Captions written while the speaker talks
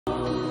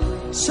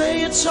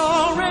Say it's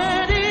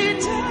already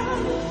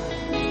done.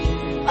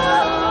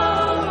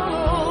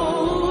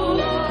 Oh,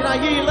 can I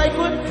hear you,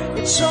 Lakewood?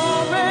 It's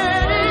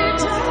already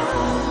done.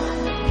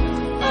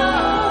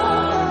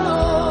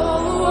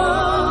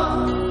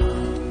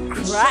 Oh,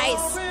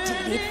 Christ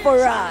did it for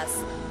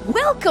us.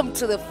 Welcome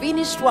to the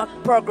Finished Work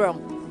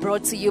program,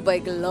 brought to you by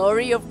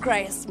Glory of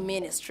Christ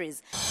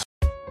Ministries.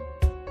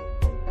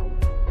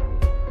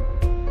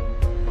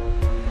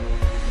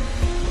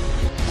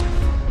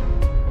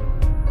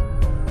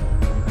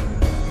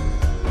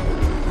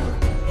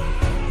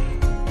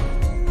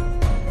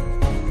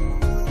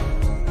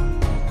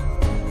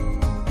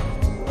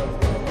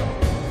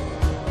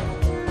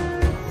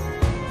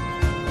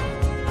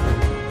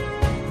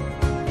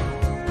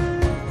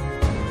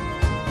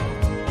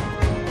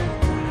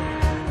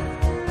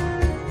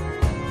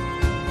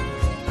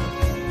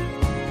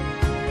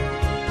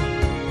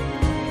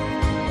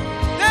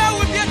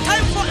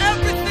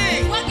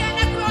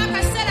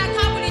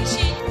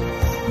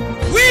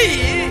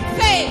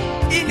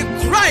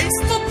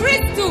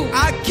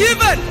 Are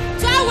given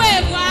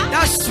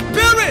the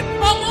Spirit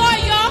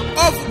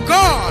of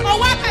God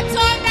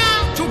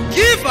to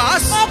give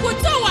us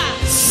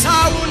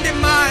sound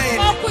mind.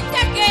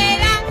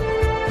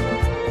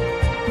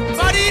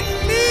 But in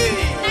me,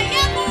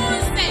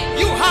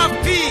 you have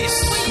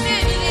peace.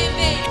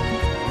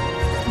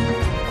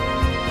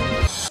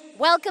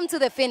 Welcome to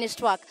the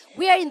Finished Work.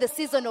 We are in the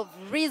season of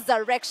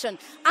resurrection.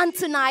 And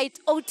tonight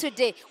or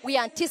today, we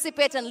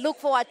anticipate and look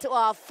forward to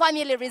our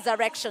family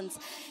resurrections.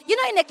 You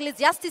know, in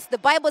Ecclesiastes, the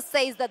Bible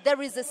says that there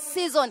is a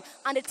season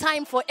and a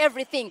time for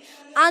everything.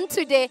 And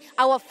today,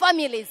 our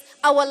families,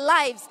 our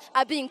lives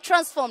are being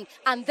transformed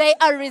and they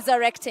are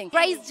resurrecting.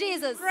 Praise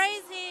Jesus.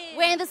 Praise Him.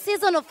 We're in the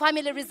season of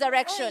family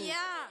resurrection. Oh, yeah.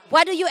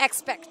 What do you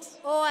expect?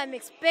 Oh, I'm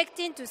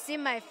expecting to see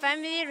my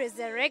family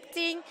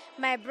resurrecting,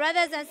 my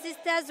brothers and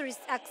sisters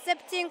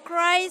accepting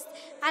Christ,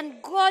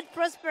 and God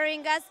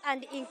prospering us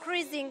and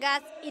increasing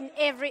us in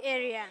every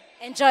area.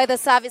 Enjoy the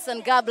service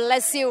and God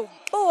bless you.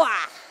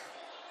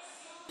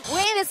 We're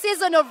in the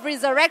season of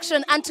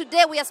resurrection, and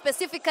today we are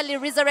specifically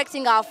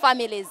resurrecting our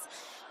families.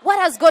 What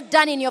has God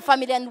done in your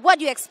family, and what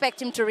do you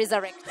expect Him to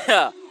resurrect?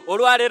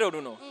 Olwaleero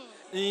luno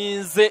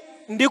nze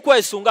ndi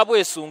kwesunga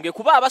bwesunge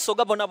kuba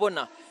abasoga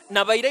bona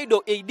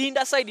nabairaido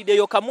eidinda side de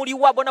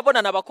yokamuliwa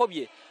bona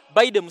nabakobye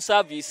baide mu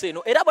service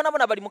eno era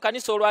bona bali mu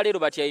kanisa olwaleero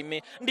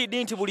batyaime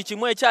ndidi nti buli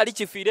kimwe ekyali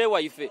kifire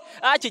waife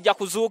akijja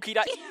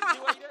kuzuukira.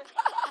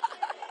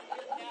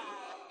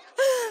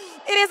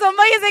 It is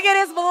amazing, it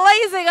is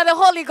blazing, and the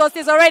Holy Ghost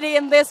is already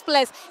in this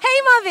place.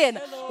 Hey Marvin,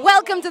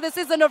 welcome to the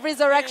season of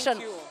resurrection.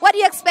 What do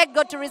you expect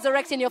God to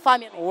resurrect in your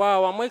family?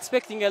 Wow, I'm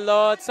expecting a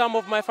lot. Some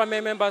of my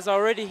family members are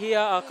already here,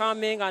 are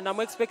coming, and I'm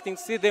expecting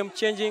to see them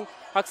changing,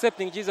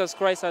 accepting Jesus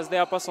Christ as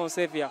their personal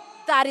Savior.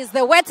 That is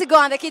the way to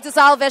go and the key to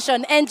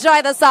salvation.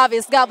 Enjoy the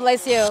service. God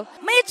bless you.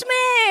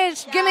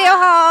 Mitch, give me a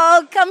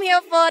hug. Come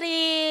here,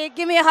 40.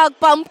 Give me a hug,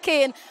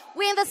 Pumpkin.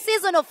 We're in the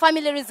season of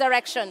family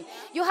resurrection.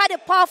 You had a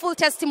powerful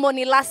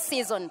testimony last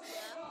season.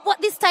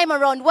 What this time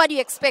around, what do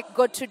you expect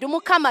God to do?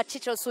 Mukama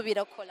chicho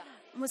subira kola.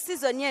 Mu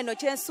season eno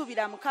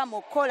kyensubira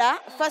Mukama okola,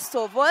 first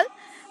of all,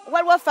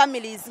 waliwo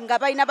families nga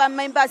balina ba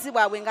members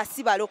baabwe nga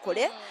si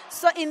balokole.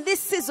 So in this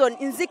season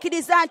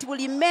nzikiriza nti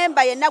buli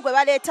member yenna gwe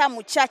baleeta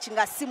mu church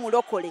nga si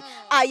mulokole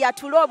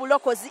ayatule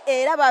obulokozi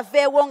era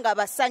baveewo nga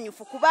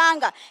basanyufu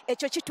kubanga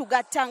ekyo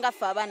kitugatta nga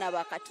ffe abaana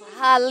ba Katonda.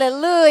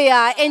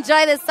 Hallelujah.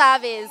 Enjoy the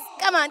service.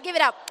 Come on, give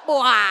it up.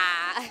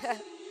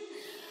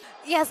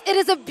 Yes, it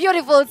is a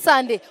beautiful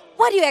Sunday.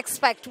 What do you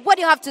expect? What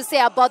do you have to say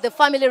about the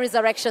family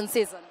resurrection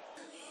season?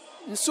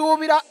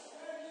 Nsuubira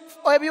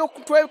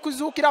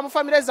eby'okuzuukira mu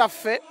famire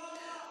zaffe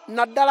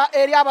naddala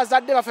eri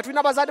abazadde baffe tulina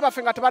abazadde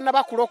baffe nga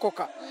tebannaba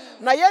kulokoka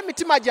naye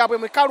emitima gyabwe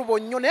mikalubo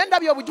nnyo naye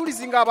ndabye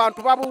obujulizi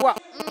ng'abantu babuwa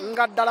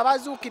nga ddala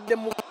bazuukidde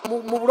mu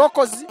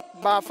bulokozi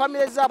ba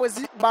famire zaabwe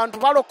bantu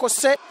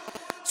balokose.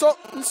 So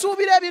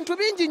nsuubira ebintu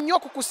bingi nnyo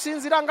ku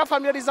kusinziira nga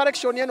family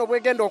resurrection eno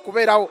bwegenda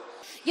okubeerawo.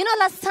 You know,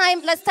 last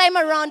time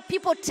around,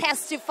 people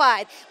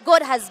testified.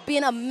 God has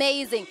been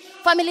amazing.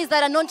 Families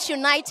that are not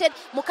united,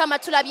 Mukama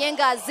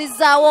tulabyenga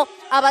azizawo,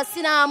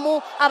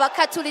 abasinamu,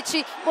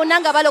 abakatuliki,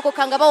 bonanga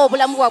balokokanga bawo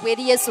obulamu bwabwe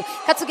eri Yesu.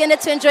 Katugende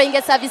to enjoying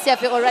a service here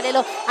for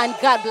olwaleero, and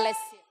God bless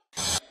you.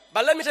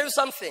 But let me tell you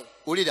something.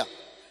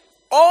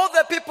 All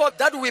the people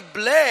that we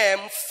blame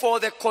for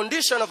the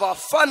condition of our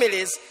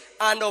families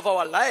and of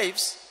our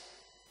lives,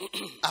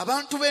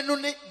 abantu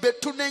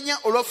betunenya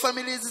olwa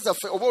families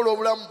zaffe oba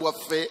olw'obulamu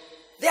bwaffe,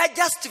 they are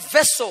just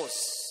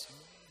vessels.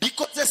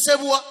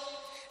 bikozesebwa.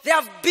 They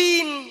have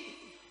been,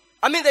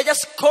 they're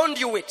just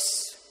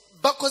conduits.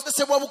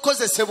 bakozesebwa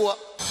bukozesebwa.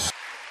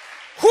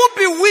 Who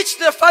bewitched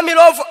the family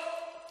of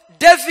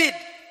David?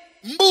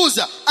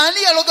 Mbuuza,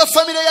 ani yaloga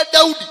family ya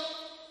Daudi?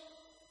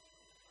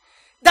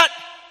 That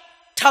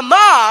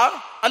Tamar,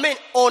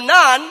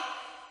 Onan,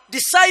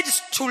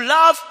 decides to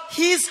love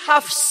his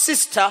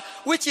half-sister,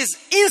 which is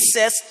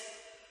incest.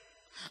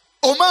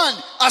 Oman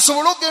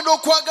asobola okugenda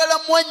okwagala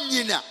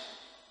mwannyina.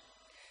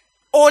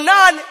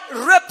 Onan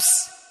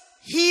rapes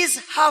his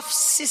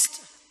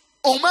half-sister.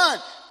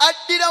 omwana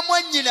addira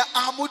mwannyina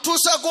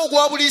amutuusako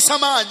ogwabuliisa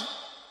maanyi,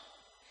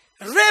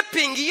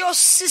 raping your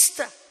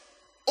sister.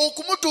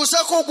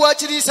 okumutuusako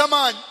ogwakiriisa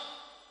maanyi.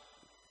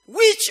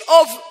 Which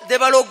of the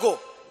balogo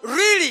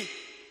really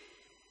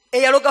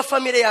eyaloga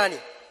family yani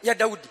ya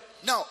Daudi?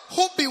 Now,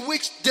 who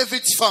bewitched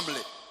David's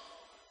family?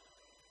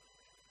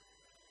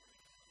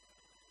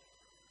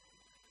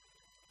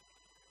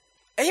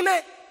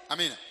 Amen.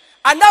 Amina.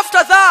 And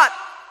after that,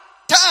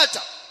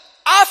 Taata,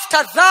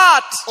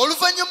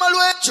 oluvannyuma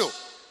lw'ekyo,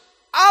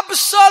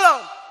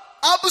 Absalom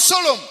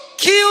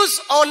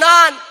kills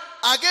Onan.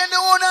 agenda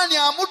Onaani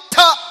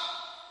amutta.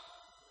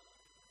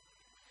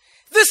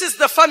 This is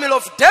the family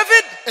of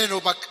David Eno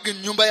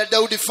ennyumba ya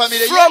Dawudi family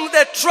ye, from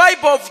the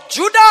tribe of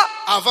Judah,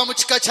 ava mu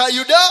kika kya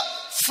Yuda,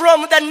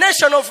 from the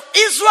nation of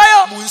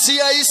Israel, mu nsi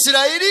ya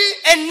Isirayiri,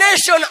 a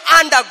nation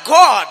under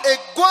God.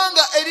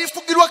 eggwanga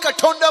erifugirwa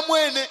Katonda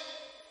mwene.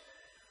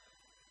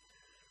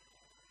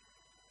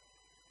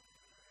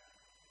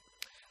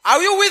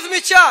 Are you with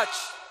me, church?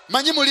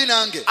 Manyi muli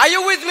nange? Are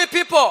you with me,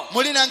 people?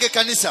 Muli nange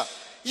kanisa?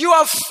 You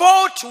have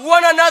fought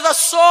one another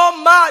so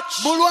much.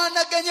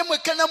 Mulwanaganye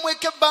mwekka na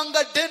mwekka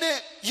ebbanga ddene.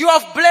 You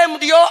have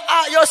blamed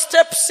your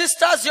step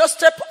sisters, your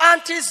step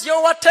aunties,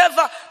 your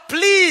whatever.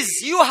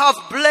 Please, you have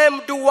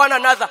blamed one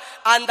another,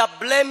 and the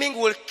blaming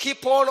will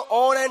keep on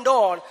and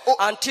on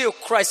until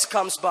Christ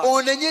comes back.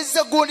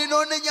 Onenyezza gundi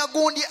n'onenya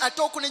gundi, ate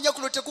okunenya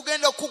kuno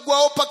tekugenda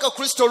kuggwawo paka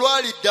Kristo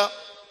lw'alidda.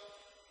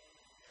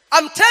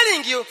 I'm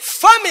telling you,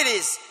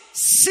 families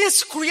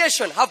since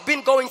creation have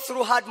been going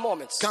through hard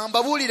moments.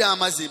 Kambabuulira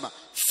amazima.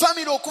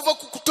 Family okuva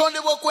ku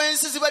kutondebwa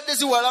kw'ensi zibadde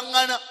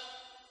ziwalaŋŋana.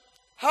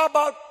 How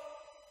about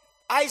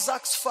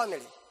Isaac's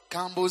family?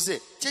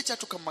 Kambuuze, ki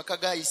ekyatuuka mu maka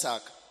ga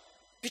Isaaka?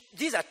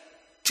 These are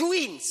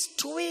twins.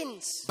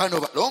 Bano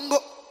balongo,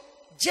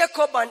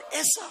 Jacob and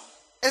Esau.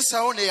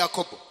 Esau ne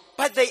Yakobo.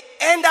 But they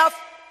end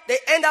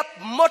up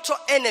mortal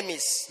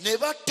enemies. Ne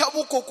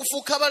battabuka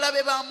okufuuka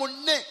balabe ba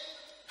munne.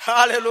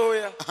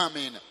 Hallelujah.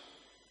 Amen.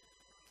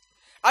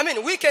 I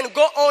mean, we can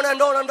go on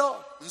and on and on.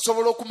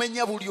 Nsobola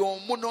okumenya buli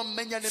omu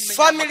n'omumenya n'emmenya.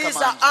 Families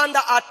are under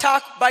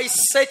attack by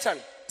Satan.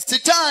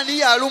 Sitaani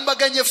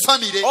yalumbaganye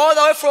family. All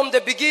the way from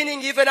the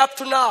beginning even up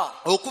to now.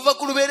 Okuva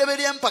ku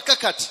lubereberye mpaka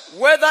kati.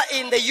 Whether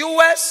in the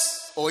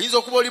US, Oyinza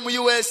okuba oli mu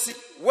US,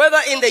 whether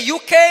in the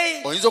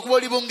UK, oyinza okuba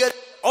oli Bungereza,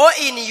 or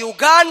in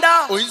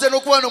Uganda. oyinza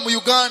n'okuba no mu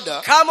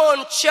Uganda. Come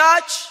on,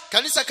 church.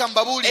 Kanisa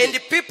kambabuulire. And the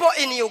people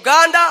in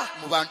Uganda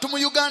Mu bantu mu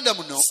Uganda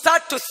muno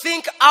start to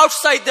think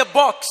outside the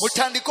box.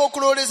 mutandike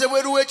okulowooleza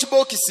ebweru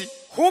w'ekibookisi.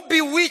 Who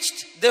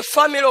bewitched the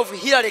family of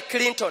Hillary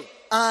Clinton?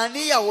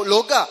 Ani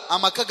yaloga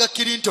amaka ga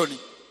Clinton?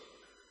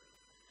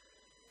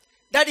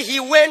 That he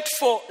went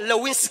for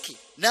Lewinsky.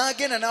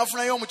 N'agenda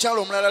n'afunayo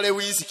omukyalo omulala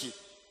Lewinsky.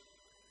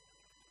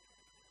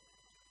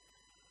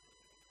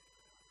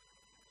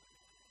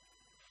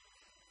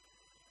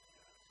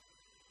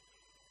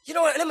 You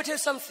know what? Let me tell you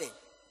something.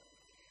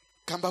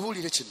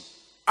 Kambabuulire kino.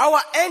 Our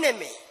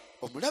enemy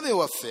Omulabe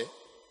waffe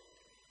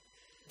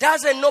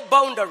doesn't know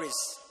boundaries,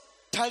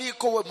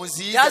 taliiko we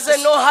muziyiza,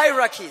 doesn't know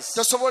hierarchies.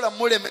 tosobola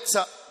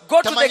mulemesa.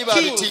 Go to Tamanyi the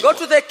king. babitiibwa. Go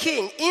to the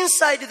king.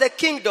 Inside the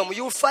kingdom,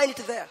 you will find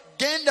it there.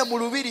 Genda mu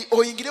lubiri,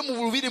 oyingire mu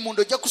lubiri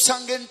munda ojja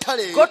kusanga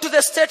entale. Go to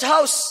the state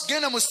house.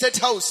 Genda mu State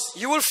House.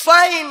 You will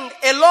find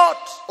a lot.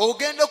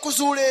 Ogenda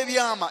kuzuula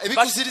ebyama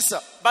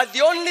ebikuzirisa. But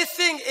the only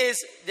thing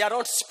is, they are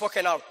not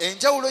spoken out.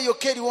 Enjawulo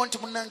yokka eriwo nti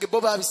munnange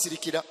bo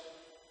baabisirikira.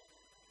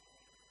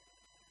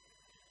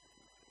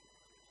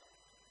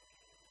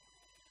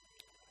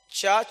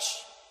 Church,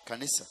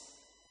 Kanisa,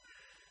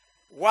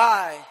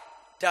 why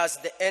does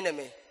the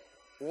enemy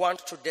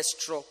want to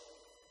destroy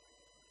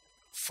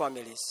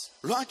families?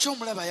 lwaki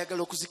omulaba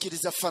ayagala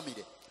okuzikiriza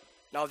famire?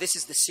 Now, this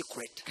is the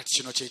secret. Kati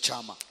kino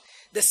kyekyama.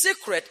 The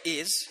secret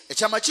is,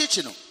 Ekyama ki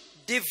kino?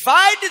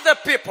 divide the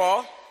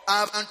people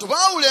Abantu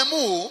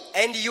baawulemu,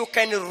 and you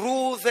can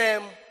rule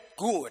them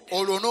good.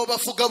 olwo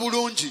n'obafuga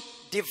bulungi.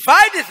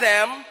 Divide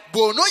them,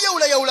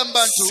 Bw'onooyawulayawula mu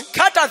bantu,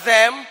 scatter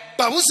them,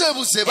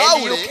 babuzeebuze and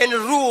baawule, you can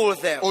rule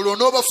them. olwo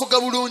n'obafuga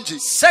bulungi.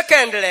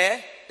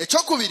 Secondly,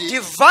 Ekyokubiri,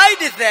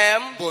 divide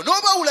them,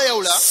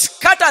 bw'onoobaawulayawula,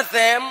 scatter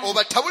them,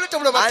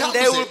 obatabulatabula and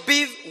they will batambuze,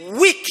 be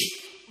weak.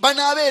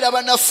 banaabeera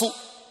banafu.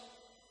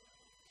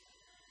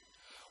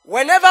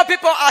 Whenever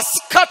people are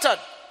scattered,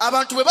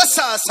 Abantu bwe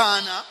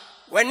basaasaana,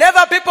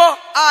 whenever people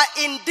are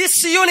in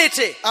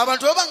disunity,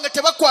 abantu baba nga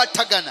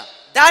tebakwatagana,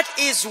 that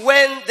is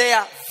when they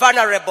are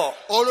vulnerable.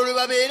 olwo lwe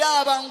babeera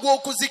abangu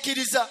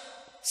okuzikiriza.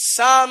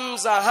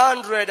 Psalms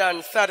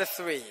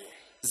 133.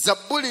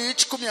 Zabbuli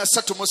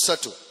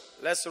 133.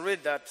 Let's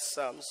read that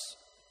Psalms.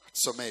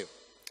 Tusomeyo.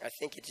 I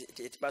think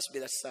it must be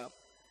that Psalm.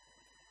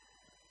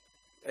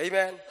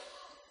 Amen.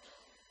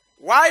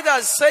 Why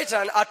does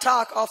Satan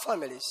attack our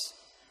families?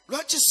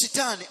 Lwaki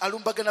sitaani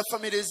alumbagana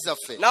famire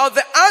zaffe? Now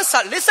the answer,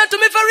 listen to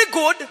me very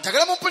good.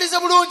 Njagala mumpulirize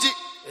bulungi.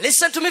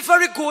 Listen to me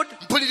very good.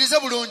 Mpulirize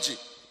bulungi.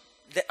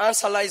 The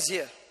answer lies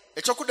here.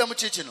 Ekyokuddamu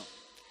kiikino.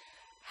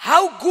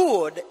 How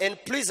good and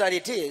pleasant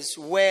it is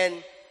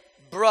when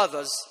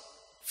brothers,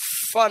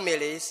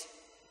 families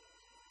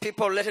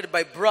people related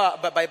by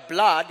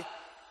blood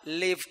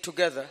live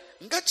together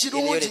nga in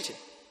unity. kirungi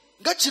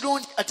nga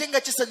kirungi ate nga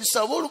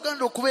kisanyusa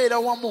abooluganda okubeera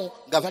wamu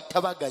nga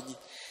battabaganye.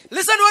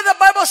 Listen to what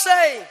the Bible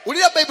says.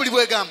 Wulira bayibuli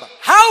bw'egamba.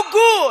 How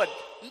good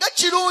Nga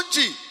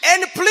kirungi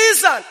and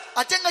pleasant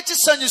ate nga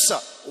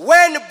kisanyusa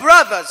when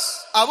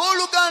brothers,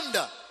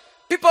 abooluganda,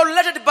 people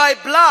related by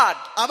blood,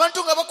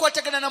 abantu nga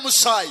bakwatagana na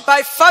musaayi,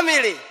 by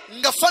family,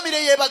 nga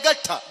famire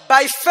yeebagatta,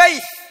 by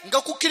faith,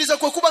 nga kukkiriza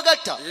kwe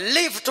kubagatta,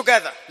 live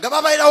together. nga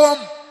babeera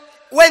wamu.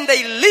 When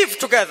they live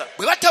together,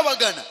 Bwe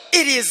batabagana,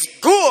 it is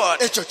good.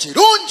 ekyo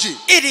kirungi.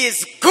 It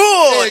is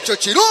good. Ekyo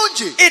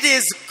kirungi. It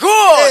is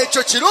good.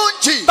 Ekyo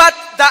kirungi. But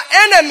the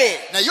enemy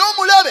Naye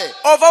omulabe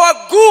of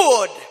our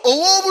good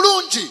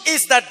ow'obulungi,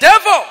 is the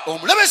devil.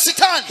 omulabe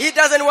sitaani, He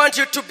doesn't want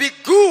you to be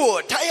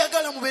good.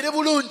 tayagala mubeere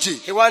bulungi,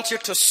 He wants you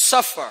to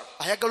suffer.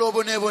 ayagala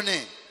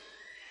oboneebone.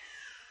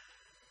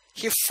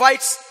 He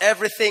fights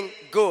everything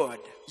good.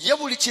 Ye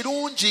buli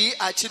kirungi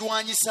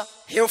akirwanyisa.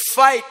 He'll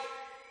fight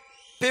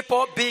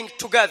people being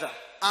together.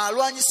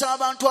 Alwanyisa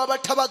abantu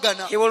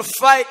abatabagana. He will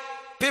fight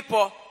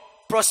people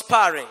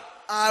prospering.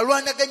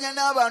 Alwanaganya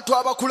n'abantu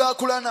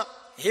abakulaakulana.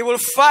 He will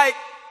fight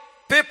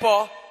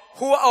people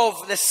who are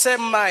of the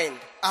same mind.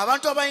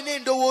 Abantu abalina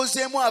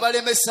endowooza emu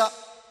abalemesa.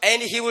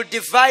 And he will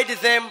divide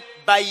them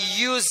by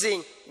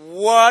using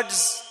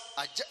words.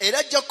 Era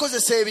ajja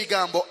kukozesa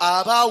ebigambo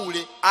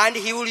abaawule. And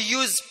he will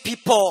use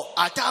people.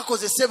 Ate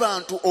akozese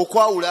bantu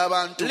okwawula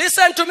abantu.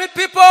 Listen to me,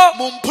 people.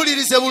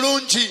 Mumpulirize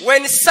bulungi.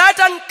 When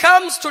Satan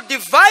comes to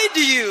divide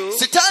you,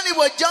 Sitaani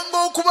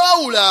bw'ajjanga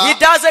okubaawula, he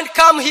doesn't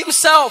come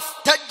himself.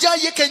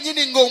 tajja ye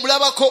kennyini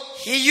ng'omulabako.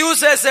 He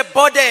uses a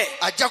body.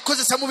 Ajja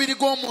kukozesa mubiri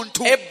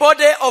gw'omuntu. A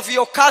body of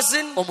your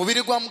cousin.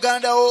 Omubiri gwa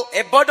mugandawo.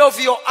 A body of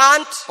your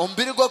aunt.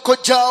 Omubiri gwa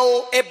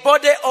kojjaawo. A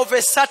body of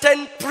a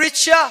certain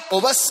preacher.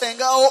 Oba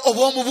ssengawo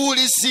oba omubuulizi.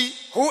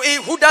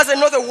 Who doesn't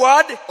know the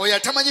word. Oyo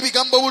atamanyi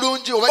bigambo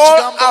bulungi oba Or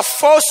kigambo. a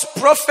false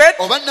prophet.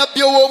 Oba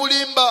nnabbi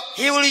ow'obulimba.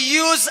 He will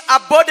use a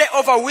body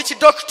of a witch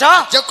doctor.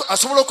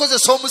 Asobola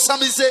okukozesa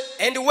omusamize.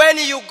 And when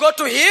you go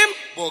to him,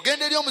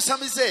 bw'ogenda eri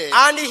omusamize,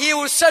 and he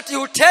will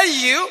tell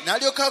you,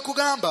 n'alyoka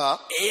akugamba,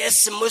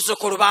 yes,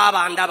 muzzukulu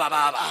baaba ndaba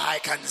baaba. I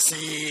can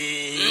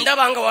see.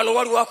 Ndaba nga wano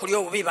waliwo akulya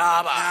obubi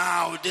baaba.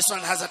 Now this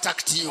one has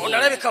attacked you.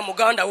 Onalabika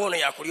muganda wo ono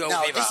yakulya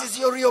Now obubi this baaba. is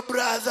your real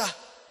brother.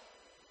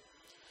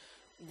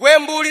 Gwe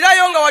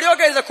mbuulirayo nga wali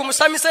ogenze ku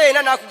musamize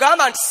yenna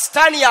n'akugamba nti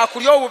sitaani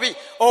yakulya obubi,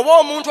 oba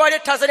omuntu ali e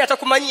Tanzania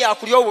atakumanyi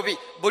yakulya obubi,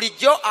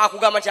 bulijjo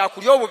akugamba nti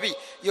akulya obubi,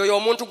 yoyo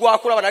omuntu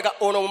gwakulaba naga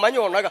ono omumanyi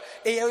ono naga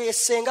eyo ye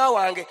ssenga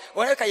wange,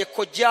 olabika ye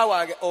kojja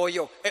wange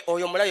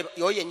oyo mulabe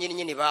yoyo yennyini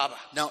nyini baaba.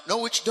 Now, no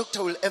witch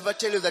doctor will ever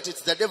tell you that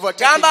it's the devil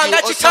attacking Gamba you nga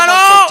or someone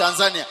kitalo. from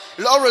Tanzania.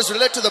 You'll always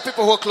relate to the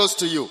people who are close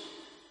to you.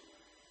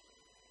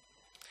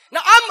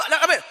 Now,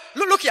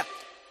 look here.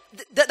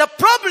 The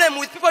problem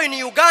with people in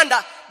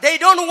Uganda, they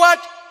don't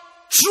want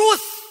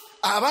truth.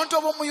 Abantu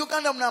ab'omu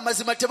Uganda muno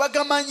amazima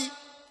tebagamanyi.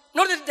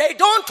 No, they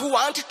don't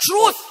want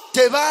truth.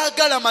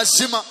 Tebaagala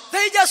mazima.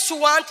 They just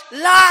want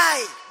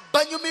lie.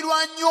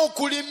 Banyumirwa nnyo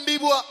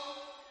okulimbibwa.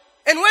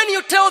 And when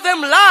you tell them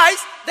lies,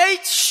 they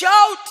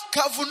shout.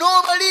 Kavu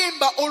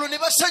n'obalimba olwo ne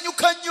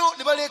basanyuka nnyo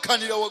ne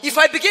baleekaanira waggulu. If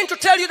I begin to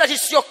tell you that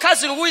it's your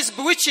cousin who is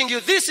bewitching you,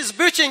 this is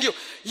bewitching you,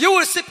 you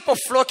will see people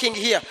flocking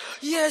here.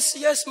 Yes,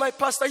 yes, my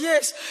pastor,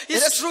 yes,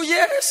 it's true,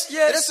 yes,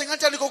 Era yes. singa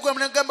ntandika okugamba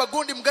ne ngamba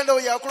gundi muganda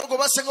we yakuloga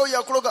oba senga we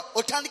yakuloga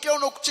otandikirawo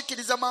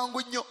n'okukikkiriza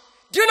mangu nnyo.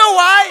 Do you know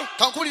why?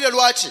 Kankuulire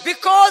lwaki?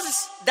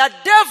 Because the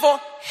devil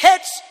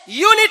hates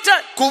unity.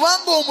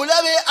 Kubanga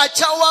omulabe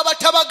akyawa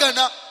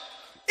abatabagana.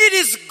 It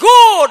is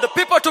good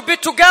people to be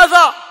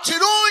together.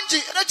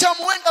 Kirungi era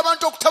kyamuwenga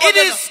abantu It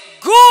okutabagana. is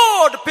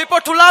good people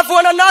to love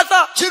one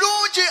another.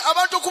 Kirungi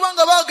abantu okuba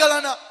nga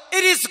baagalana.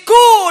 It is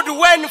good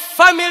when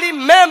family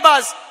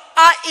members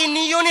are in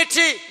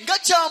unity. Nga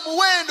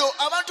kyamuwendo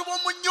abantu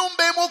b'omu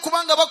nnyumba emu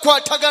okuba nga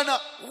bakwatagana.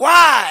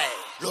 Why?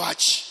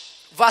 Lwaki?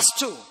 Verse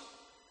 2.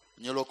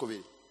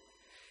 Nyolokubiri.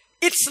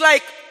 It's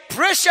like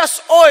precious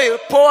oil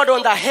poured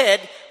on the head,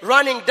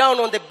 running down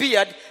on the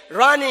beard,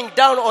 running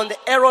down on the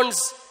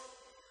Aaron's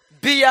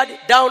beard,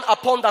 down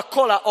upon the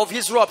collar of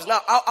his robes.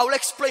 Now, I will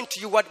explain to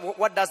you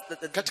what does the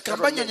Kati Aaron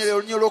kamba means. nnyonyole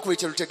olunyo olwokubiri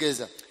kye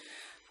lutegeeza.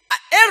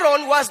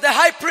 Aaron was the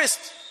high priest,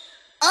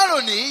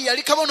 Aloni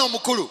yali kabona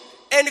omukulu.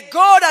 and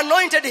God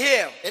anointed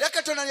him Era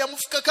Katonda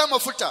yamufukako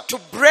amafuta. to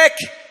break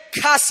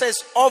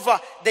curses over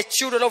the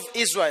children of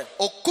Israel.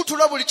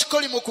 Okutula buli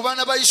kikolimo ku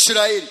baana ba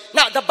Isirayiri.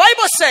 Now, the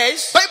Bible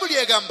says,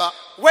 Bayibuli egamba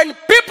when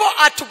people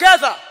are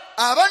together,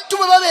 abantu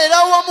bwe babeera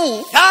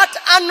awamu, that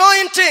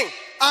anointing,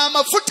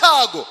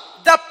 amafuta ago,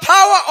 the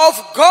power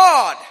of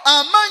God,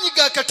 amaanyi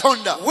ga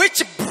Katonda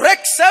which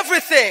breaks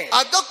everything,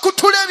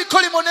 agakutula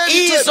ebikolimo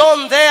is n'ebitwe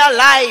on their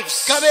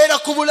lives.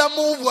 kabeera ku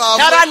bulamu bwabwe.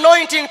 That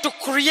anointing to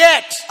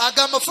create,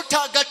 Aga amafuta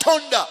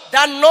agatonda, the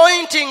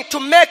anointing to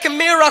make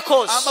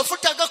miracles,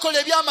 amafuta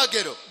agakola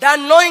ebyamagero, the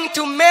anointing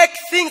to make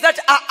things that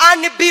are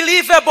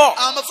unbelievable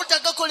amafuta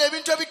agakola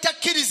ebintu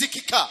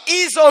ebitakkirizikika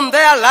is on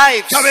their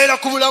lives.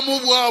 kabeera ku bulamu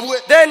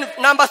bwabwe. Then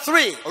number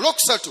 3,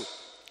 Olwokusatu,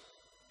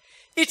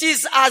 It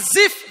is as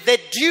if the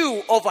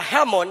dew of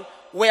Hermon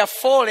were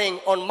falling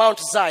on Mount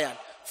Zion,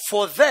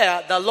 for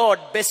there the Lord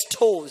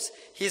bestows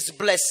his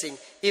blessing,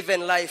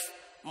 even life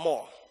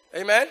more.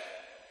 Amen.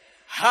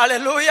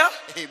 Hallelujah.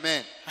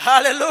 Amen.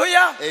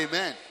 Hallelujah.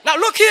 Amen. Now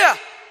look here.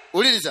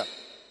 Wuliriza.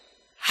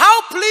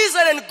 How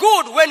pleasant and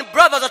good when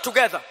brothers are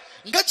together.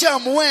 Nga kya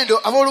muwendo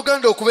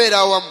abooluganda okubeera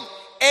awamu.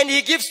 And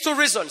he gives two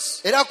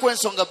reasons. Era ku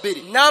ensonga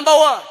bbiri. Number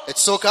one,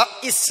 Ekisooka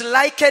is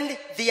likened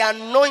the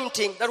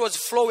anointing that was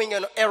flowing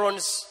on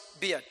Aaron's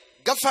beard.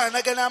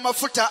 gafaanagana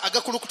amafuta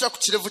agakulukuta ku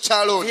kirevu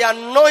kya Alooni. The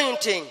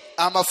anointing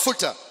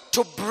Amafuta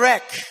to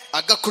break,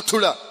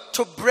 agakutula,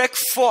 to break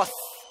forth,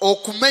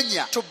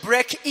 okumenya, to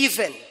break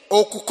even.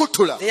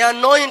 okukutula. The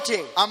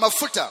anointing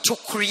Amafuta to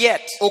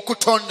create.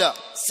 okutonda.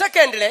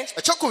 Secondly,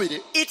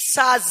 Ekyokubiri, it's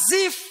as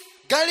if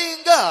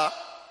galinga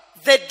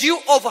the dew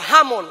of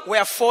Hermon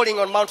were falling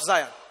on Mount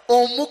Zion.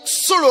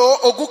 omusulo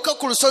ogukka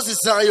ku lusozi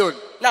Sayoni.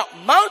 Now,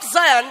 Mount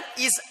Zion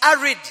is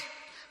arid.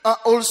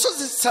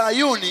 Olusozi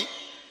Sayuni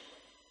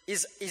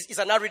Is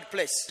an arid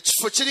place.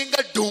 kifo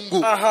kiringa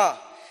ddungu.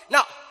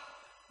 Now,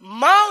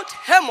 Mount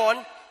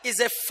Hermon is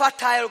a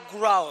fertile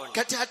ground.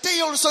 Kati ate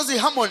ye olusozi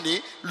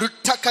Hamoni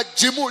luttaka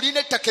ggimu,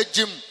 lina ettaka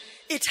eggimu.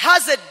 It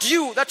has a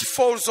dew that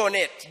falls on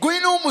it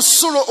Gulina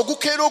omusulo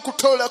ogukeera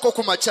okutoolako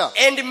ku makya.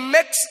 and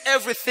makes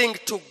everything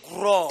to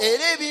grow.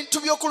 Era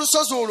ebintu by'oku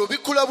lusozi olwo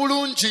bikula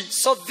bulungi.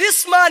 So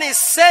this man is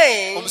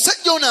saying,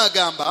 Omusajja ono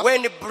agamba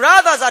when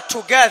brothers are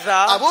together,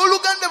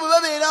 abooluganda bwe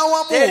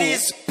babeera there awamu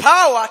is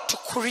power to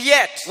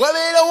create.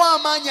 wabeerawo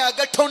amaanyi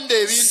agatonda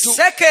ebintu.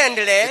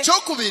 Secondly,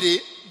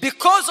 Ekyokubiri,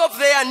 because of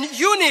their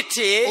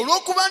unity,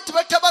 olw'okuba nti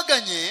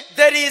batabaganye,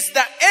 there is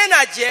the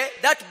energy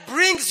that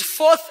brings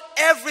forth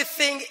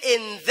everything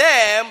in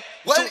them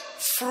to Well-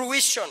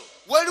 fruition.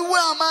 waliwo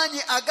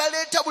amaanyi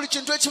agaleeta buli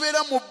kintu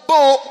ekibeera mu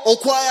bo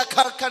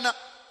okwayakankana.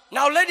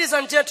 Now, ladies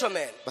and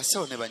gentlemen,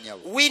 Basawo ne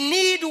banyawo, we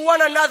need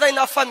one another in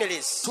our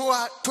families.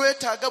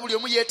 twetaaga buli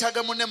omu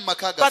yeetaaga munne mu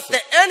maka But gaffe.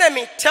 the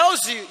enemy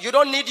tells you, you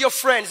don't need your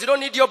friends, you don't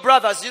need your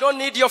brothers, you don't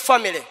need your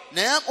family.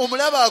 Naye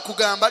omulaba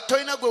akugamba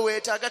tolina gwe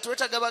weetaaga,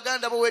 teweetaaga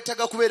baganda bo,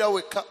 weetaaga kubeera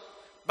wekka.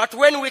 But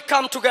when we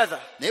come together,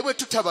 Naye bwe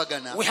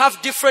tutabagana, we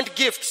have different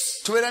gifts,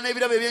 tubeera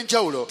n'ebirabo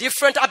eby'enjawulo,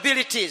 different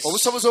abilities,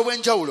 obusobozi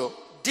obw'enjawulo,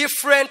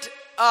 different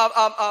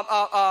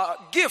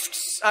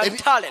gifts and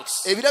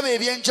talents. ebirabo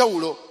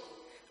eby'enjawulo,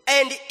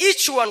 And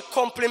each one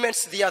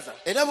complements the other.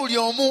 era buli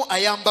omu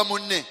ayamba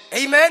munne.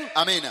 Amen.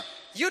 Amiina.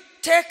 You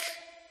take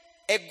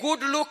a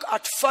good look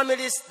at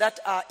families that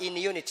are in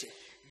unity.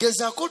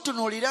 Gezaako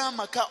otunuulira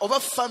amaka oba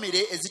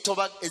famire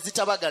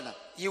ezitabagana.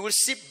 You will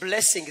see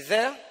blessing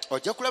there.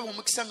 Ojja kulaba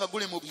omukisa nga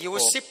guli mu You will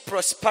bo. see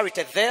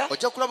prosperity there.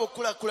 Ojja kulaba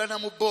okukulaakulana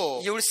mu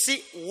bo. You will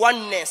see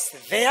oneness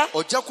there.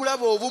 Ojja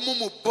kulaba obumu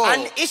mu bo.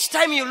 And each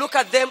time you look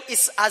at them,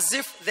 it's as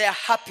if they are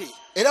happy.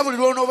 Era buli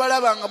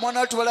lw'onoobalaba nga mwana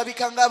watu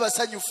balabika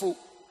ng'abasanyufu.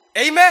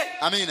 Amen.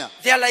 Amiina.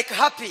 They are like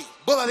happy.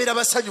 Bo babeera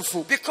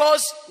basanyufu.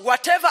 Because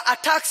whatever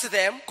attacks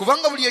them,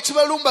 Kubanga buli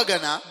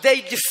ekibalumbagana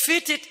they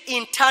defeat it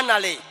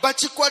internally.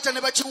 bakikwata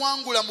ne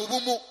bakiwangula mu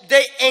bumu.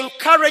 They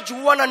encourage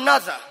one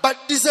another.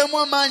 Baddizamu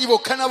amaanyi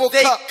bokka na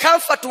They bokka.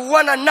 comfort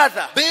one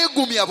another.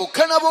 Beegumya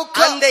bokka na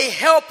bokka. And they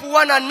help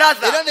one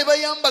another. Era ne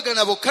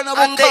bayambagana bokka na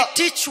And they bokka.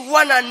 teach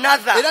one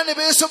another. Era ne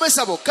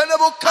beesomesa bokka na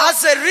bokka.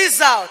 As a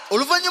result,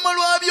 Oluvannyuma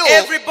lwabyo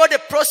everybody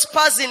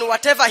prospers in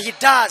whatever he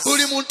does.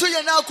 buli muntu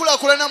yenna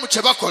akulaakulana mu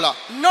kye bakola.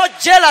 No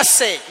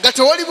jealousy, Nga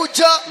tewali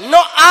bujja,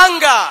 no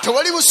anger,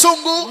 tewali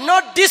busungu,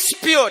 no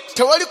dispute,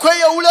 tewali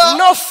kweyawula,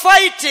 no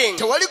fighting,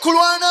 tewali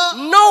kulwana,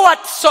 no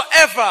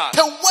whatsoever,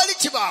 tewali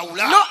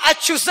kibaawula, no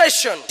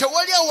accusation.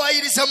 tewali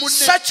awaayiriza munne.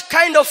 Such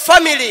kind of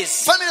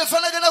families, Famire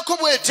efanaganako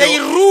they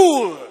bwetyo,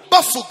 rule,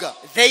 bafuga,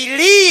 they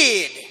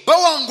lead,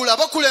 bawangula,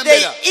 they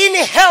bakulembera,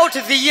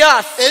 inherit the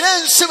earth. era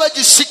ensi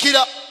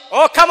bagisikira.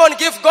 Oh, come on,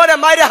 give God a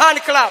mighty hand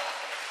clap.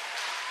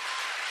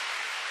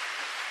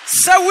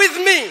 Say with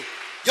me,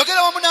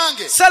 Yogera wamu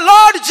nange. say,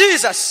 Lord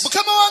Jesus,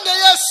 Mukama wange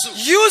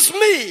Yesu, use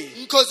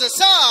me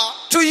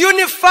nkozesa to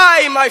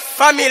unify my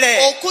family.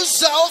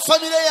 okuzzaawo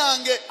famire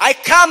yange. I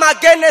come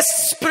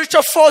against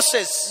spiritual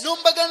forces.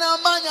 Numbagana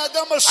amaanyi I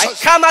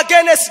ag'amasasi. come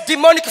against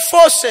demonic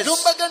forces.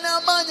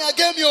 Numbagana amaanyi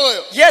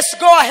ag'emyoyo. Yes,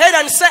 go ahead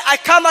and say, I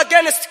come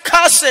against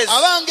curses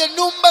Abange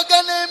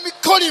numbagana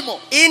emikolimo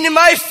in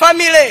my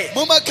family.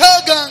 mu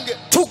maka gange.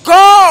 To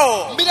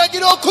go.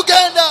 Mbiragira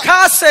okugenda.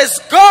 Curses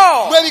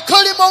go. Mwe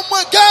bikolimo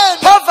mmwe genda.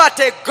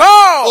 Poverty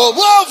go.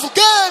 Obwavu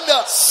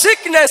genda.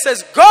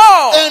 Sicknesses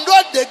go.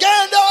 Endwadde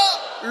genda.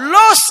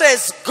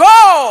 Losses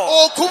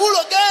go.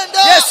 Okubulwa genda.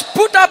 Yes,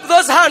 put up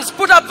those hands.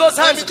 Put up those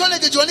hands. Emikono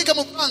egyo giwanika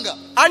mu bbanga.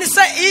 And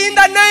say, in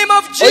the name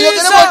of Oyogere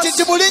bw'oti Jesus,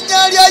 nti mu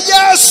linnya lya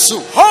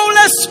Yesu,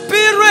 Holy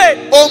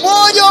Spirit,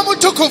 omwoyo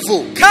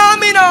omutukuvu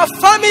come in our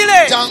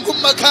family. jangu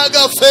mu maka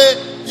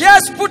gaffe.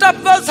 Yes, put up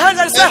those hands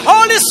and say,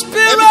 Holy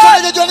Spirit, Emikono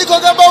egyo giwanika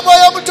ogamba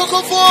omwoyo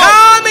omutukuvu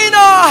come in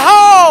our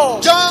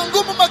home.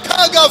 jangu mu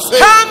maka gaffe.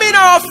 Come in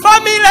our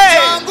family.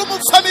 Jangu mu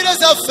famire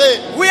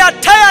zaffe. We are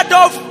tired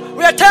of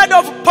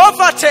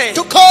poverty,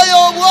 Tukooye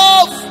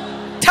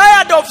obwavu.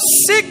 tired of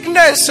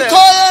sickness,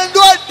 Tukooye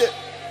endwadde.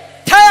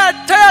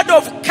 tired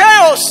of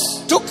chaos.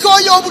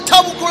 tukooye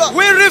obutabukula,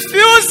 We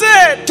refuse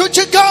it.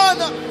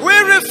 tukigaana, We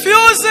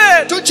refuse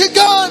it.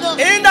 tukigaana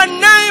In the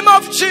name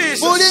of mu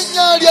Jesus.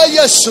 linnya lya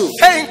Yesu.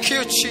 Thank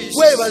you, Jesus.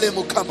 Weebale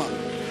Mukama.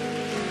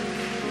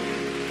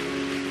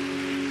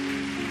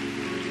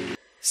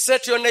 Say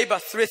to your neighbor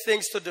 3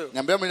 things to do.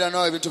 Nyambira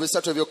muliraanwa ebintu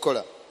bisatu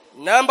eby'okukola.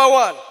 Number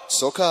 1,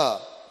 Sooka,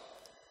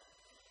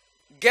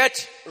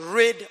 get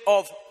rid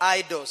of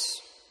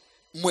idols.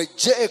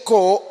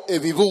 mweggyeko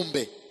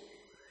ebibumbe.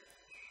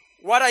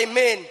 What I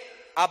mean,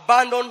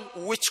 abandon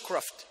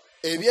witchcraft.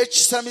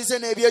 Ebyekisamize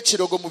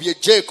n'ebyekirogo mu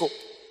byeggyeko.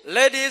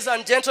 Ladies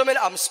and gentlemen,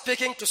 I'm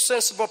speaking to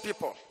sensible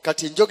people.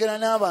 Kati njogera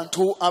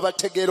n'abantu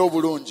abategeera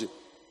obulungi.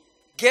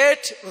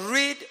 Get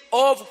rid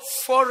of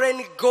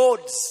foreign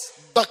gods.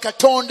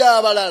 Bakatonda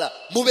abalala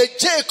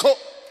mubeggyeko.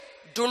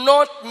 Do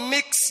not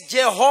mix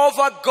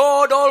Jehovah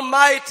God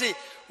Almighty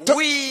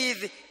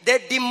with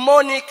the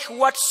demonic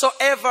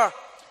whatsoever.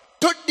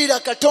 Toddira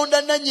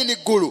Katonda nannyini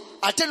ggulu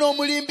ate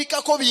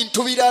n'omulimbikako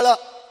bintu birala.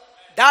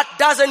 That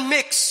doesn't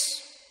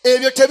mix.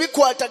 Ebyo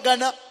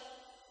tebikwatagana.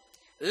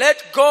 Let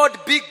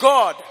God be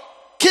God.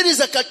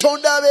 Kkiriza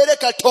Katonda abeere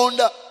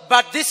Katonda.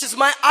 But this is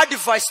my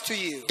advice to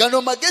you.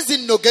 Gano magezi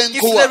nno ge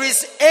If there nkuwa.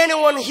 is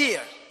anyone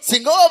here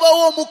Singa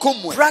wabawo omu ku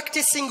mmwe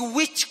practicing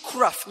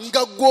witchcraft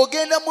nga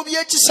gw'ogenda mu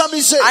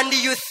byekisamize and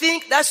you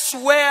think that's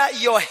where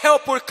your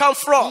help will come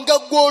from, nga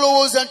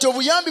gw'olowooza nti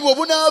obuyambi bwe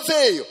bunaava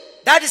eyo,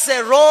 that is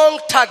a wrong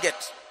target.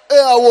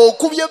 awo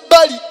okubye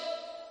ebbali.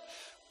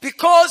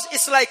 Because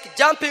it's like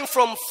jumping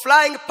from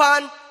frying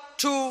pan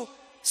to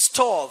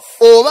stove.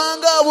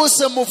 Obanga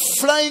abuuse mu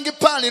flying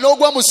pan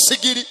n'ogwa mu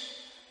sigiri.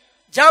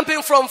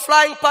 Jumping from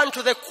frying pan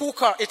to the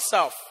cooker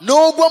itself.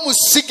 N'ogwa mu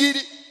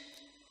sigiri.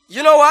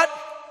 You know what?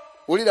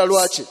 Wulira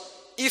lwaki?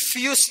 If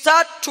you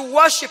start to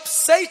worship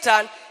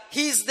Satan,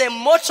 he's the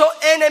mortal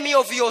enemy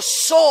of your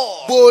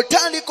soul.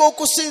 Bw'otandika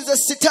okusinza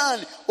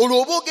Sitaani,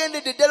 olwo oba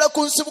ogendedde ddala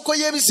ku nsibuko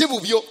y'ebizibu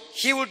byo.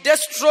 He will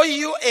destroy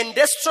you and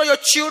destroy your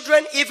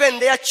children, even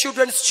their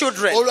children's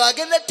children. Olwo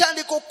agenda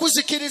tandika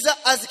okukuzikiriza,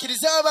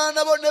 azikirize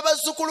abaana bo ne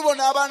bazzukulu bo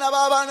n'abaana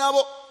b'abaana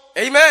bo.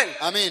 Amen.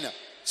 Amiina.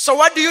 So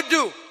what do you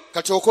do?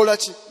 Kati okola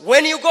ki?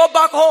 When you go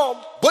back home,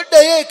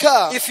 Bw'oddayo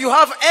eka, if you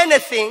have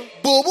anything,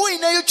 bw'oba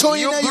olinayo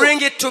you ky'olinayo,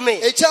 bring it to me.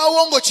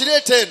 ekyawongo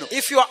kireeta eno.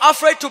 If you are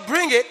afraid to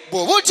bring it,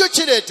 Bw'oba otyo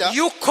kireeta,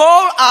 you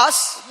call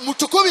us.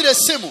 mutukubire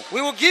essimu.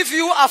 We will give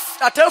you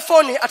a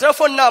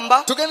telephone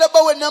number. Tugenda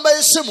bawa ennamba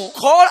y'essimu,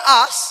 Call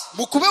us.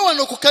 mukube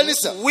wano ku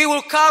kanisa. We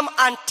will come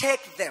and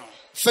take them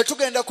Ffe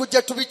tugenda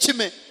kujja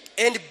tubikime,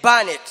 and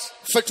burn it.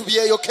 ffe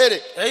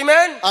tubyeyokere.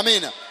 Amen.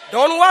 Amiina.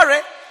 Don't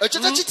worry. Ekyo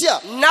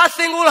tekitya.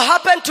 Nothing will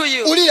happen to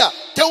you. Wulira,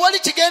 tewali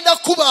kigenda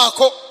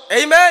kubaako.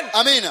 Amen.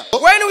 Amiina.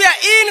 When we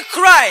are in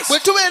Christ, Bwe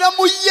tubeera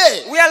mu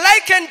ye, we are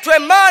likened to a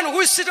man who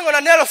is sitting on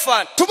an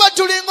elephant. tuba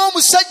tulinga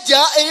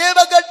omusajja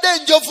eyeebagadde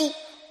enjovu.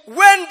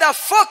 When the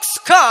fox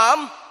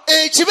come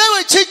Ekibe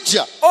bwe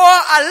kijja, or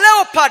a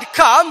leopard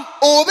come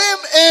oba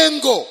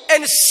engo,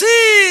 and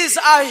sees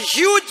a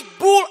huge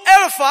bull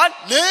elephant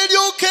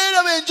n'eryoka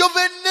eraba enjovu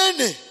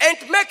ennene,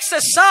 and makes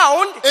a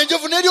sound,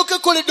 enjovu n'eryoka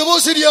ekola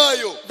eddoboozi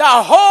lyayo, the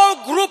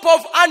whole group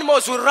of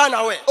animals will run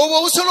away. obwo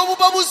obusolo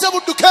buba buzze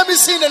budduka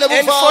emisinde ne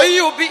And for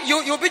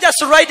buvaayo. you'll be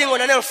just riding on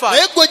an elephant.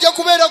 Naye ggwe ojja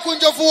kubeera ku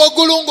njovu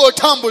waggulu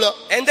ng'otambula.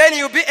 And then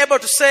you'll be able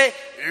to say,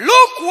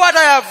 look what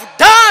I have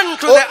done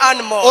to the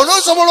animals.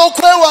 Onoosobola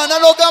okwewaana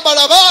n'ogamba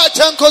laba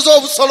kye nkoze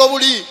obusolo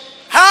buli.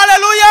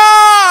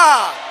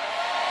 Hallelujah!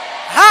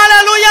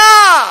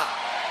 Hallelujah!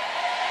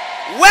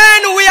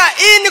 When we are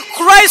in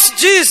Christ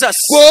Jesus,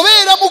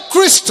 Bw'obeera mu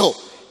Kristo,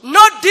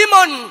 no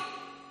demon,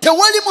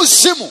 tewali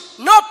muzimu,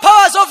 no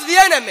powers of the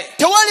enemy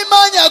tewali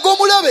maanyi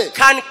ag'omulabe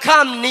can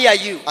come near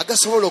you.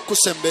 agasobola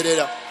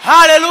okusemberera.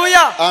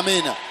 Hallelujah!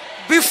 Amiina.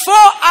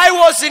 Before I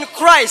was in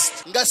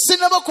Christ, Nga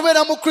sinaba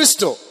kubeera mu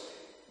Kristo,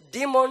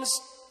 demons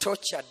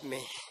tortured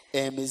me.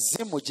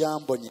 emizimu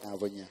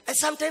gyambonyaabonya. And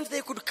sometimes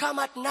they could come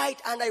at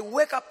night and I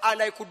wake up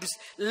and I could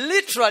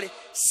literally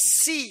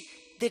see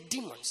the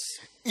demons.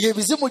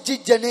 Ebizimu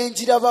gijja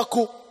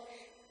n'engirabako.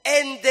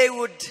 And they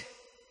would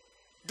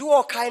do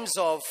all kinds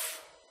of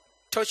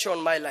torture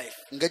on my life.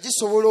 Nga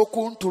gisobola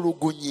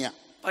okuntulugunya.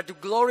 But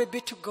glory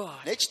be to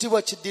God.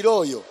 N'ekitiibwa kiddira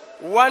oyo.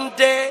 One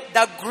day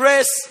the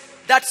grace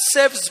that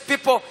saves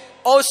people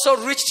also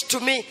reached to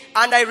me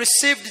and I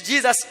received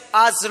Jesus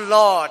as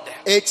Lord.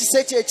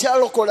 Ekisa kye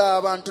ekyalokola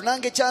abantu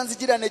nange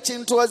kyanzijira ne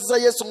kintuwaziza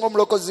Yesu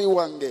ng'omulokozi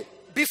wange.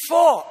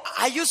 Before,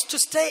 I used to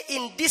stay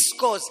in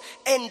discos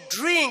and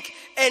drink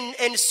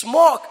and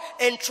smoke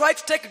and try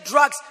to take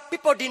drugs.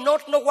 People did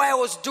not know why I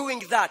was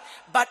doing that.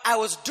 But I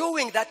was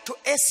doing that to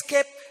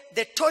escape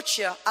the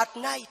torture at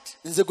night.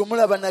 Nze gwe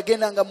mulaba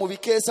nagendanga mu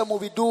bikeesa mu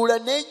biduula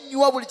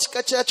n'ennywa buli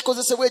kika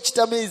kyakikozesebwa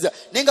ekitamiiza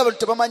naye nga bantu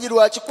tebamanyi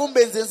lwaki,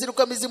 kumbe nze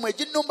nziruka mizimu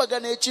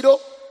eginnumbagana ekiro.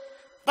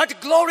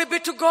 But glory be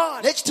to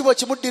God. N'ekitiibwa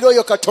kimuddira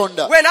oyo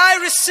Katonda. When I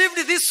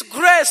received this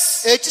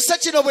grace Ekisa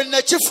kino bwe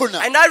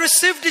nakifuna and I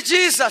received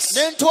Jesus,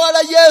 ne ntwala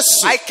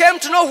Yesu I came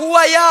to know who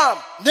I am.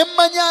 ne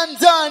mmanya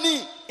nze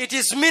ani. It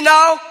is me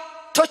now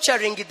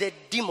torturing the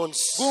demons.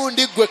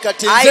 gundi gwe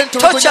kati I nze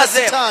ntulugunya torture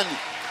them. sitaani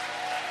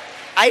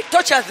I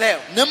torture them.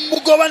 ne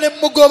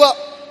mugoba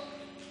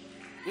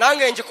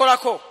Nange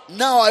njikolako.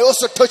 now I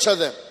also torture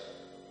them.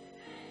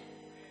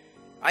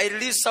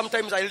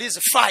 Sometimes I release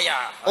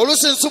fire.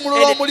 oluusi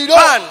nsumulula And it omuliro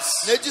burns.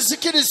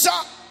 negizikiriza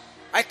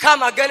I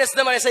come against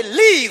them and I say,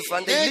 leave.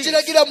 And they leave.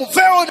 negiragira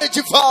muveewo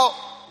negivaawo.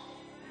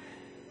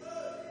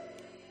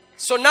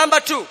 So number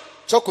 2.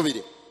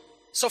 kyokubiri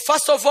So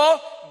first of all,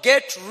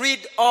 get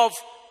rid of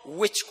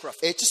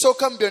witchcraft.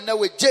 ekisooka mu byonna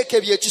wejjeeko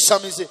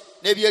ebyekisamize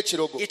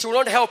n'ebyekirogo. It will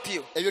not help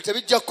you. ebyo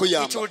tebijja It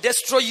kuyamba, will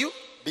destroy you,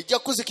 bijja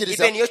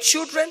kuzikiriza, even your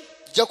children,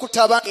 bijja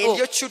kutta abaana and bo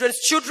your children's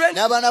children.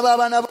 n'abaana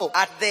b'abaana bo.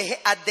 At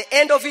the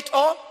end of it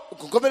all,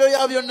 ku nkomerero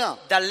ya byonna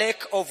the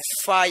lake of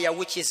fire,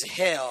 which is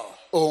hell.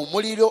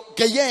 omuliro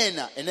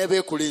geyeena eneeba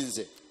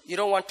ekulinze. You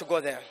don't want to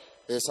go there.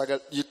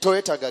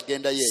 toyetaga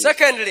genda yeeyo.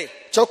 Secondly,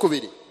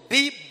 kyokubiri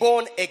be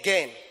born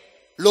again.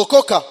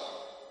 lokoka.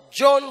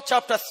 John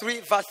chapter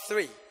 3 verse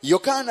 3.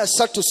 yokaana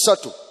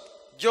 3:3.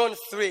 John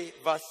 3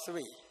 verse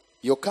 3.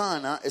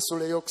 yokaana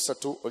essula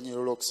ey'okusatu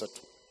olunyiriro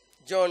lw'okusatu.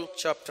 John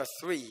chapter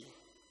 3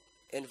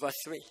 and verse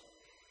 3.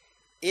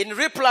 In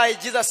reply,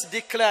 Jesus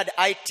declared,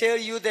 I tell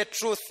you the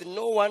truth,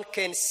 no one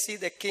can see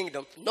the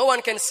kingdom. No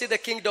one can see the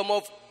kingdom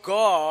of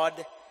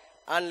God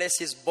unless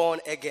he's born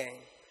again.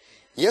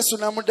 yesu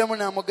n'amuddamu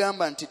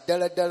n'amugamba nti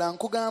ddala ddala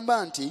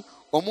nkugamba nti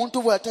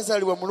omuntu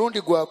bw'atazaalibwa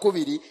mulundi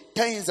gwakubiri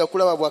tayinza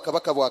kulaba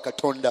bwakabaka bwa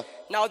Katonda.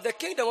 Now the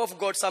kingdom of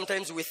God,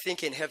 sometimes we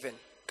think in heaven.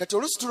 kati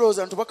oluusi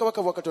tulowooza nti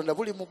obwakabaka bwa Katonda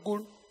buli mu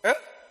ggulu.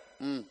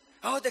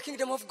 Oh, the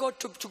kingdom of God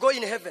to go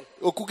in heaven.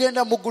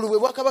 okugenda mu ggulu bwe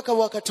bwakabaka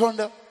bwa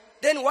Katonda.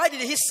 Then why did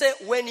he say,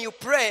 when you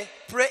pray,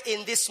 pray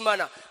in this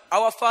manner?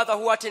 Our Father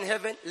who art in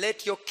heaven,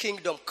 let your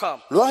kingdom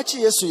come.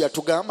 lwaki yesu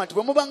yatugamba nti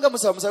bwe mubanga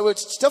musaba musabe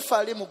ti kitaffe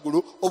ali mu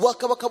ggulu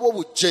obwakabaka bwo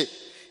bujje.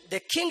 The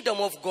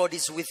kingdom of God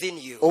is within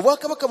you.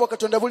 obwakabaka bwa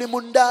Katonda buli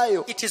mu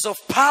ndaayo. It is of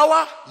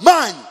power,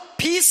 maanyi,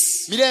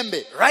 peace,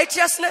 mirembe,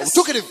 righteousness,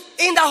 obutuukirivu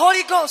in the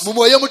Holy Ghost. mu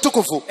mwoyo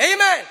mutukufu.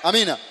 Amen.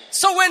 Amiina.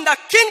 So when the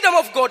kingdom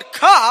of God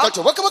comes, kati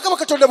obwakabaka bwa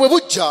Katonda bwe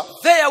bujja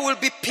there will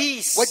be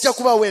peace. wajja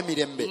kubaawo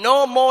emirembe.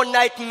 No more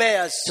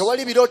nightmares.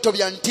 tewali birooto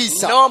bya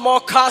ntiisa. No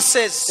more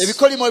curses.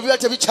 ebikolimo ebiba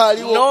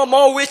tebikyaliwo. No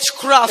more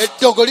witchcraft.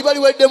 eddogo liba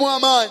liweddemu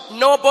amaanyi.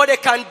 Nobody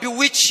can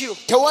bewitch you.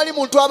 tewali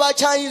muntu aba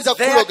akyayinza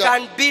There kuloga.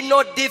 can be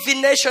no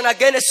divination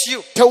against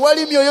you.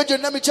 tewali myoyo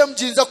gyonna mikyamu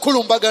giyinza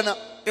kulumbagana.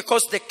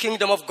 Because the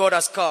kingdom of God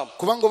has come.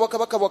 kubanga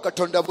obwakabaka bwa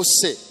Katonda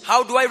busse.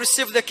 How do I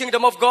receive the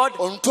kingdom of God?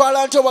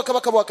 ontwala ntya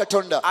obwakabaka bwa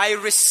Katonda? I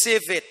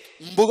receive it.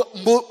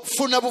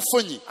 mbufuna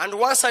bufunyi. And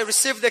once I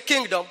receive the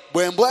kingdom,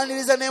 bwe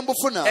mbwaniriza ne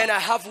mbufuna then I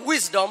have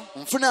wisdom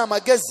nfuna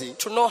amagezi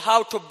to know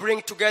how to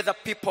bring together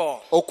people.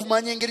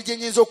 okumanya engeri gye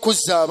nnyinza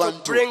okuzza To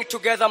abantu. bring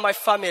together my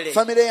family.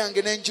 famire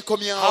yange ne How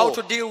ngikomyawo.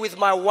 to deal with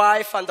my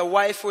wife and the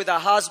wife with her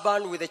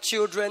husband, with the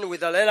children,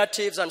 with the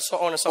relatives, and so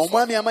on and so forth.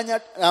 omwami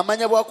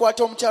amanya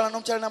bw'akwata omukyala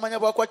n'omukyala n'amanya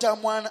bw'akwata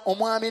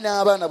omwami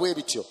n'abaana bwe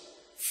bityo.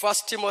 1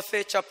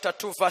 Timothy chapter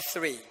 2 verse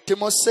 3.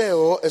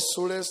 timoseewo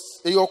essula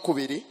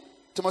ey'okubiri.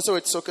 timoseewo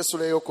ekisooka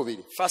essula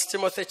ey'okubiri. 1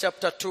 Timothy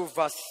chapter 2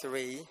 verse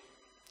 3.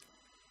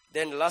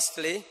 Then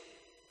lastly,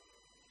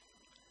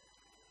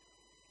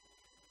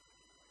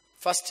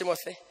 1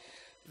 Timothy.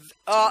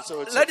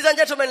 Ladies and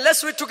gentlemen,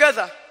 let's read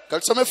together.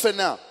 katusome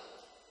ffenna.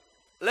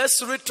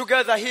 Let's read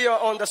together here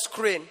on the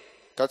screen.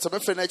 katusome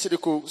ffenna ekiri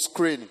ku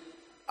screen.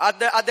 At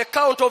the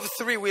count of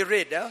 3 we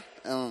read.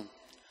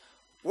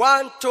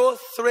 1, 2,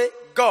 3,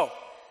 go.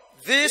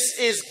 This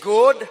is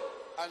good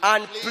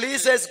and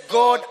pleases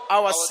God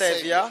our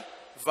Savior.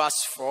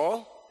 Verse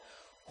 4.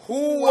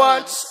 Who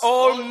wants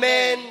all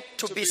men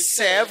to be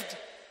saved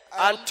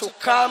and to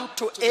come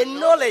to a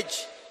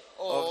knowledge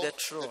of the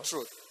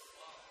truth.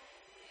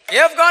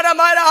 Give God a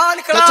mighty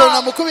hand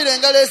Katonda clap. mukubire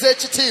engalo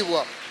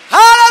ez'ekitiibwa.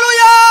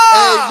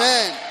 Hallelujah.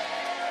 Amen.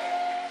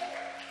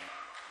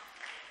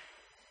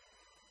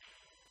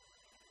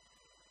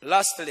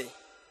 Lastly,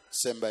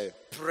 sembayo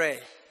pray.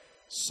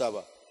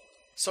 saba.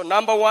 So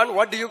number 1,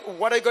 what are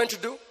you going to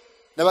do?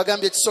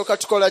 nabagambye ekisooka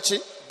tukola ki?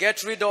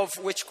 Get rid of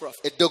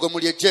witchcraft. eddogo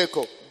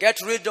mulyeggyeko.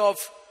 Get rid of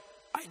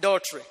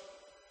idolatry.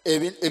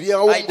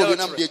 ebyawongo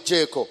byonna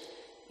mubyeggyeko.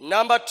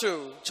 Number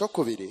 2,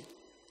 kyokubiri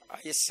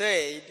I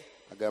said,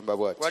 agamba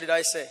bw'ati. what did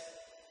I say?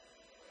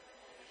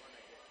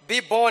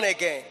 Be born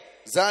again.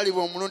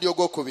 zaalibwa omulundi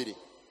ogwokubiri.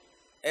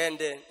 And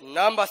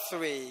number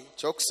 3,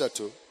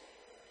 kyokusatu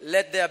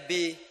let there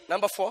be,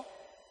 number 4,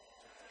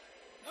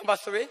 number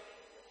 3,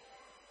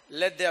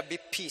 let there be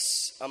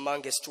peace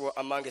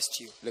amongst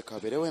you. leka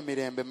abeerewo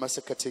emirembe mu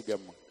masekkati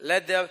gammwe.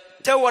 Let there,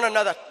 tell one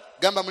another,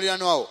 gamba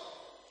muliraanwawo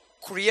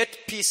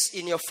create peace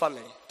in your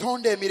family.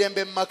 tonda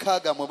emirembe mu maka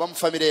gammwe oba mu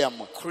famire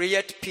yammwe.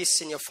 Create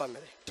peace in your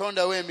family.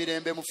 tondawo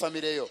emirembe mu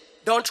famireyo.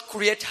 Don't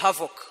create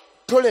havoc.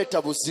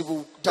 toleeta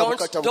buzibu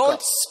tabukatabuka.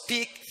 Don't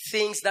speak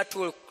things that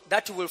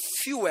will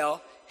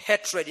fuel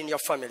hatred in your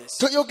families.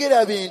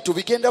 toyogera bintu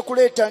bigenda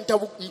kuleeta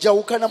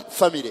njawukana mu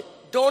famire.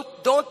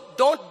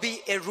 Don't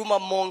be a rumor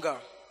monger.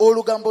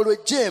 olugambo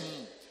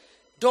lwejjeemu.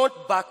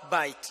 Don't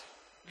backbite.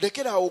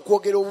 lekerawo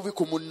okwogera obubi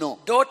ku munno.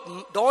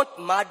 Don't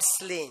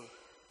mudsling.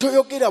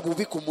 Toyogera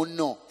bubi ku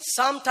munno.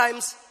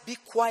 Sometimes be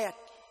quiet.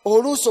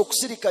 Oluusi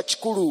okusirika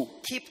kikulu.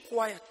 Keep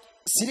quiet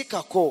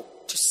Sirikako.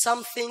 to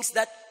some things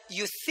that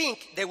you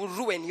think they will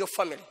ruin your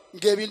family.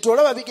 Ng'ebintu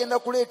olaba bigenda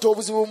kuleeta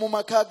obuzibu mu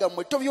maka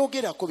gammwe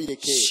tobyogerako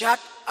bireke. Shut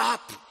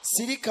up.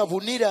 Sirika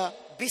bunira.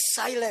 Be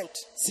silent.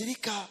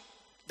 Sirika.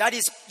 That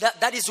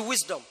is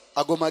wisdom.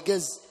 Ago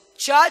magezi.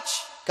 Church,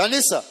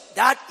 Kanisa.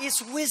 that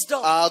is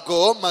wisdom.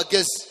 Ago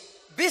magezi.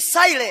 Be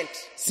silent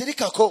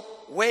Sirikako.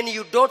 when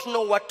you don't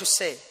know what to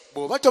say.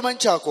 Bw'oba tomanyi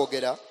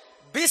kyakwogera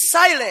Be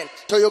silent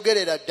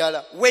toyogerera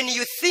ddala. when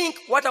you think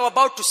what I'm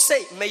about to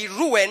say may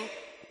ruin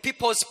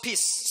people's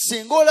peace.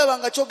 Singa olaba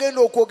nga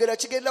kyogenda okwogera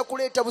kigenda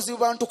kuleeta buzibu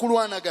bantu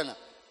kulwanagana.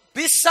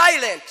 Be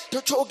silent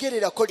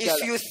Tokyogererako if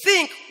ddala. you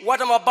think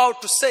what I'm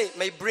about to say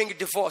may bring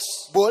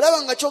divorce.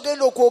 Bw'olaba nga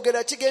kyogenda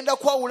okwogera kigenda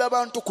kwawula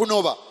bantu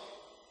kunoba.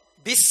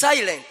 Be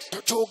silent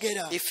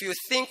Tokyogera. if you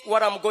think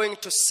what I'm going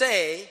to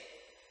say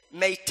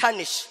may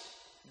tarnish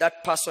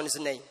that person's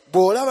name.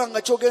 Bw'olaba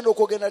nga kyogenda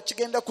okwogera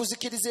kigenda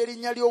kuzikiriza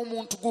erinnya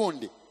ly'omuntu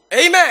gundi.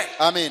 Amen.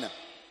 Amiina.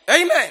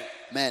 Amen.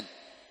 Amen.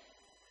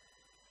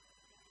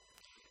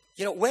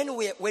 You know,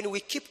 when we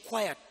keep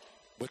quiet,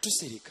 Bwe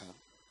tusirika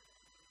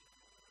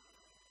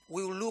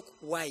we will look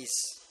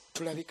wise.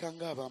 tulabika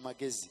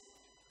ng'ab'amagezi.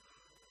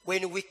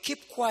 When we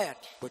keep quiet,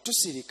 Bwe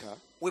tusirika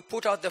we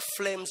put out the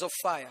flames of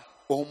fire.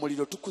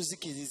 omuliro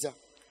tukuzikiriza.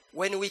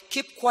 When we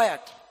keep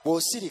quiet,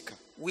 Bw'osirika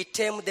we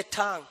tame the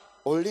tongue,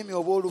 olulimi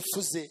oba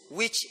olufuze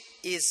which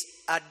is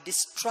a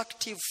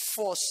destructive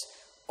force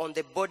on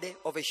the body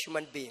of a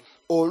human being.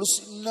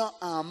 olusina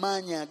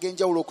amaanyi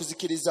ag'enjawulo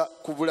okuzikiriza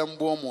ku bulamu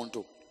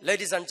bw'omuntu.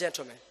 Ladies and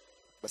gentlemen,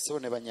 Basebo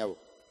ne banyabo.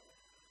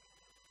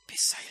 be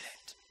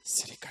silent.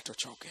 Sirika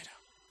tokyogera.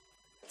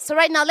 So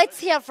right now, let's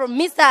hear from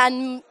Mr.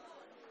 and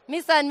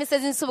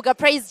Mrs. Nsubuga.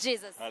 Praise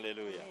Jesus.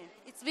 Hallelujah.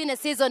 It's been a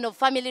season of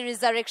family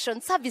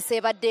resurrection. Service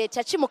ebadde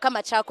kyaki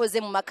Mukama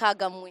kyakoze mu maka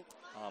gammwe.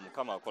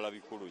 Mukama akola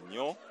bikulu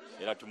nnyo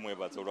era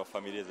tumwebaza olwa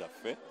famire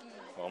zaffe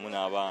wamu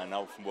n'abaana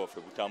obufumbo bwaffe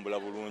butambula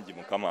bulungi.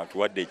 Mukama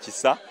atuwadde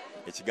ekisa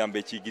ekigambo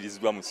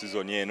ekiyigiriziddwa mu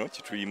sizoni eno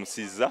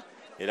kituyimusizza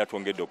era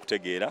twongedde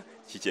okutegeera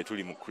kiki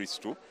tuli mu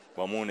Kristo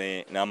wamu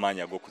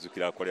n'amaanyi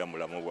ag'okuzukira akolera mu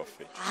bulamu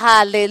bwaffe.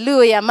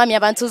 Hallelujah. Mami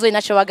abantu zo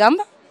ina kye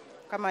bagamba.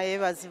 Mukama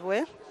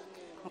yeebazibwe.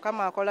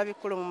 Mukama akola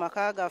bikulu mu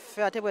maka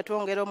gaffe ate bwe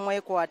twongera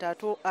omwekwata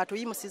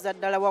atuyimusiza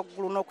ddala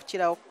waggulu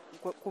n'okukira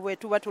ku bwe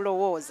tuba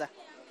tulowooza.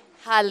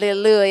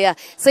 Hallelujah.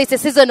 So it's a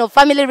season of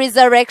family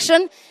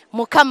resurrection.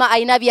 Mukama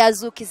aina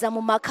byazukiza mu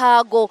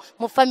makago,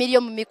 mu family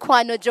mu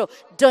mikwano jo.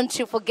 Don't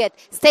you forget.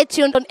 Stay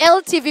tuned on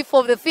LTV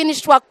for the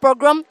Finished Work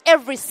program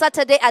every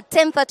Saturday at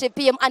 10:30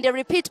 p.m. and a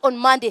repeat on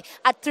Monday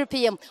at 3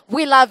 p.m.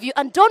 We love you.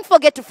 And don't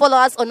forget to follow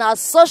us on our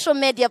social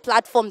media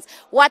platforms,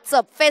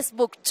 WhatsApp,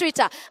 Facebook,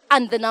 Twitter,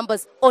 and the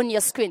numbers on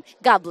your screen.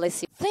 God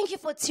bless you. Thank you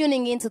for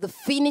tuning in to the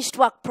Finished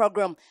Work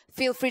program.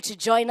 Feel free to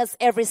join us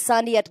every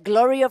Sunday at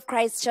Glory of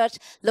Christ Church,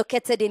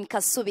 located in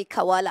Kasubi,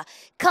 Kawala.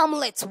 Come,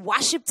 let's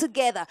worship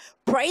together,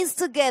 praise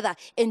together,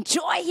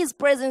 enjoy His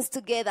presence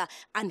together,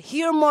 and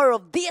hear more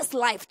of this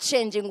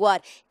life-changing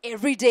word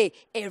every day,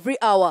 every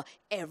hour,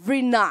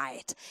 every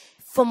night.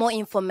 For more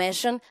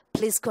information,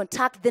 please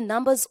contact the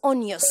numbers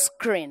on your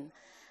screen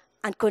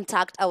and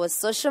contact our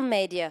social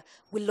media.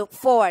 We look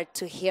forward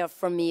to hear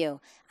from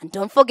you. And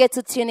don't forget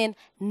to tune in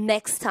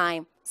next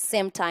time,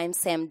 same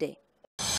day.